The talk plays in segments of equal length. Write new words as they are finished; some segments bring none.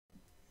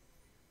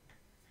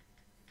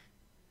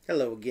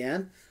Hello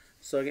again.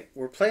 So again,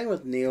 we're playing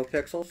with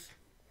NeoPixels.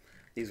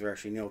 These are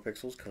actually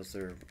NeoPixels because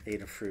they're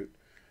Adafruit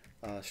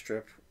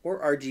strip or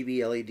RGB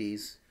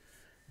LEDs.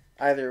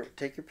 Either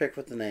take your pick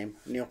with the name.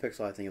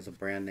 NeoPixel I think is a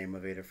brand name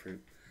of Adafruit.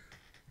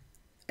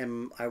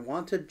 And I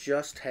want to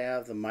just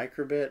have the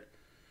microbit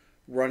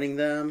running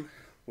them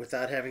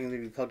without having them to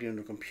be plugged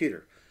into a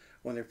computer.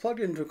 When they're plugged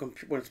into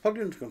when it's plugged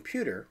into a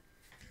computer,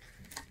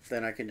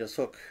 then I can just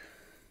hook,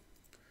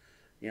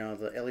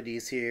 the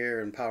LEDs here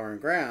and power and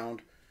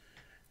ground.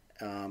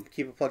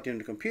 Keep it plugged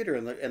into a computer,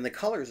 and the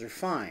colors are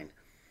fine.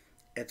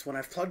 It's when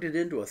I've plugged it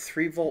into a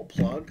 3-volt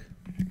plug,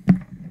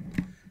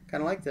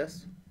 kind of like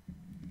this,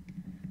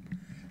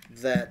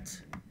 that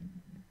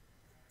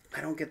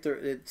I don't get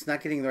it's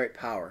not getting the right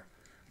power.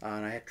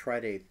 And I had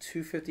tried a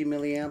 250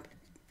 milliamp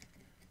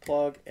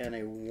plug and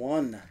a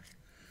 1000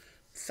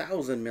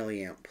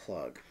 milliamp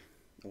plug.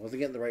 I wasn't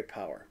getting the right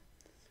power.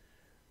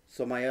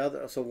 So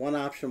one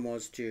option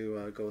was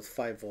to go with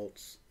 5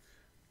 volts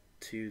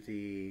to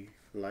the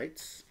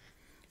lights.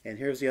 And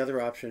here's the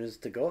other option, is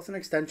to go with an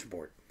extension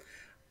board.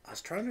 I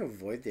was trying to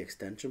avoid the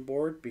extension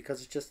board because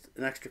it's just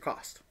an extra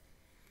cost.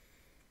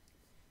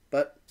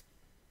 But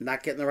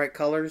not getting the right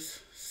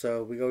colors,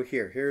 so we go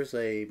here. Here's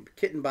a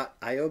kittenbot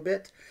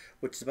IOBit,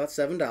 which is about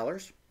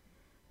 $7.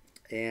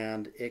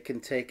 And it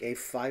can take a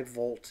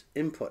 5-volt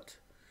input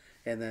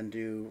and then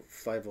do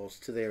 5 volts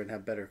to there and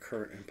have better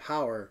current and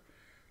power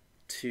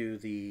to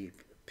the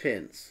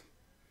pins.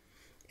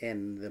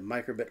 And the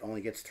microbit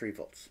only gets 3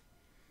 volts.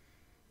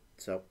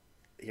 So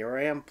here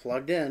I am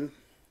plugged in,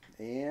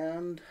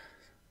 and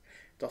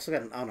it's also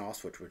got an on-off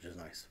switch, which is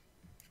nice.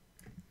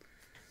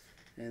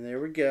 And there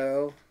we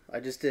go.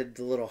 I just did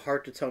the little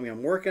heart to tell me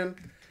I'm working,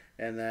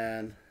 and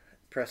then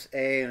press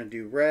A and I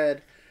do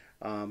red.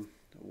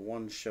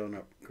 One's showing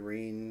up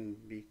green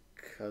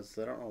because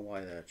I don't know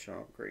why that's showing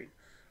up green.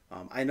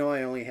 I know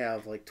I only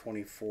have like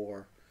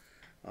 24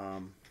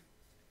 of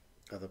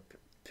the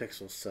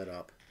pixels set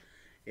up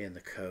in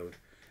the code.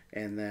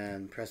 And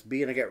then press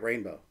B and I get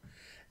rainbow.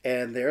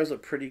 And there's a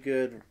pretty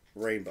good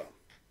rainbow.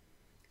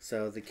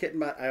 So the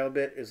kittenbot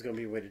IOBit is going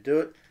to be a way to do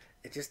it.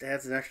 It just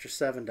adds an extra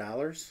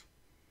 $7.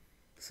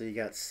 So you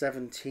got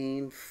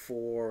 17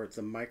 for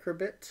the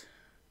microbit.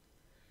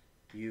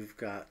 You've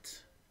got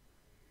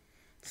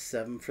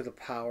 7 for the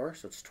power,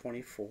 so it's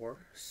 24.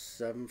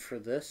 7 for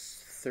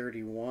this,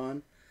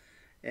 31.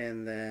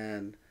 And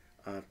then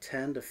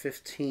 $10 to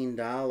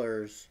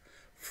 $15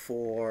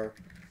 for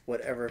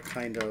whatever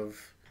kind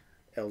of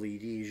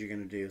LEDs you're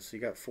going to do. So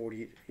you got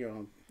 40,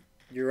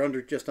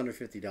 you're just under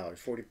 $50,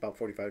 about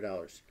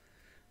 $45,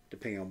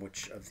 depending on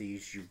which of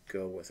these you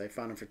go with. I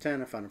found them for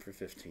 10, I found them for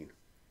 15.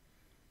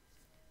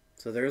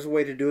 So there's a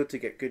way to do it to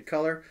get good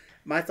color.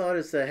 My thought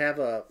is to have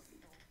a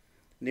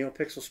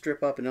NeoPixel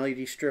strip up, an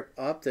LED strip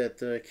up that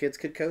the kids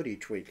could code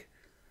each week.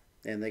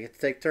 And they get to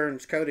take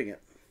turns coding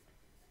it.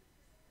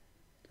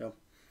 So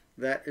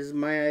that is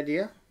my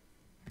idea.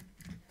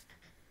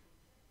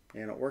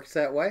 And it works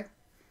that way.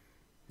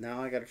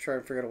 Now I got to try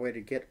and figure out a way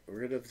to get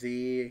rid of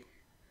the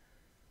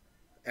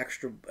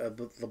extra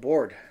the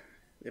board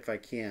if I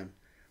can,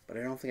 but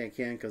I don't think I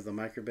can because the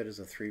microbit is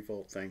a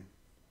 3-volt thing,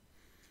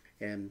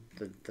 and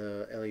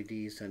the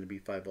LEDs tend to be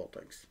 5-volt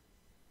things.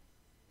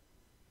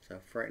 So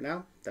for right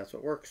now, that's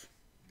what works.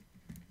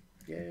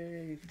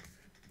 Yay!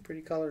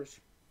 Pretty colors.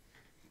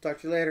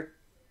 Talk to you later.